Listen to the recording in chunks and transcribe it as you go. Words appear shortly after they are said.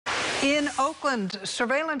In Oakland,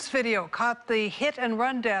 surveillance video caught the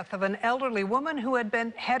hit-and-run death of an elderly woman who had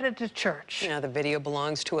been headed to church. Now, the video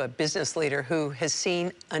belongs to a business leader who has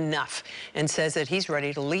seen enough and says that he's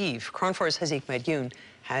ready to leave. KRON 4's Haaziq Madyun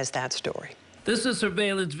has that story. This is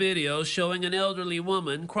surveillance video showing an elderly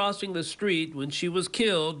woman crossing the street when she was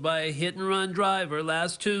killed by a hit-and-run driver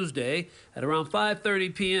last Tuesday at around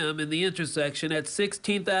 5:30 p.m. in the intersection at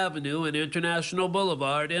 16th Avenue and International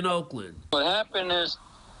Boulevard in Oakland. What happened is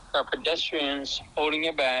pedestrians holding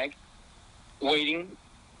a bag, waiting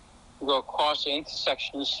to go across the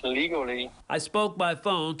intersections legally. I spoke by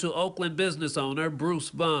phone to Oakland business owner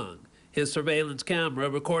Bruce Vong. His surveillance camera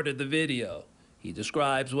recorded the video. He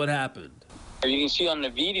describes what happened. You can see on the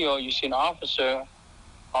video, you see an officer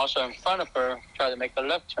also in front of her try to make a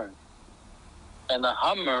left turn. And the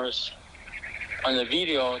Hummers on the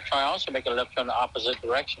video try also to make a left turn in the opposite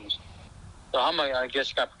directions. The Hummer, I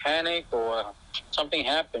guess, got panicked or something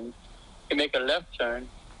happened. He make a left turn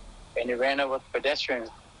and he ran over the pedestrian.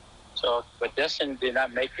 So the pedestrian did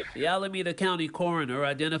not make it. The Alameda County coroner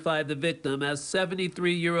identified the victim as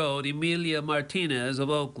 73-year-old Emilia Martinez of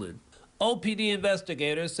Oakland. OPD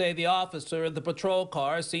investigators say the officer in the patrol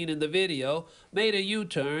car seen in the video made a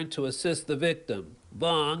U-turn to assist the victim.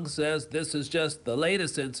 Vong says this is just the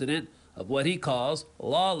latest incident of what he calls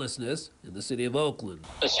lawlessness in the city of Oakland.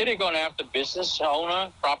 The city going after business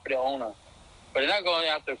owner, property owner, but they're not going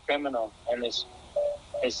after criminal, and it's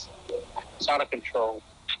out of control.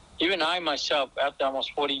 Even I myself, after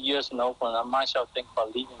almost 40 years in Oakland, I myself think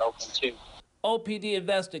about leaving Oakland too. OPD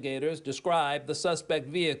investigators described the suspect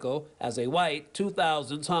vehicle as a white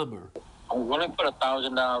 2000s Hummer. I'm going to put a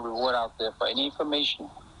 $1,000 reward out there for any information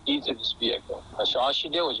into this vehicle. So all she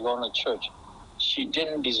did was go to church. She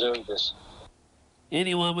didn't deserve this.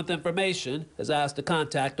 Anyone with information is asked to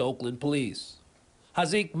contact Oakland police.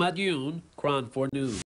 Haaziq Madyun, KRON 4 News.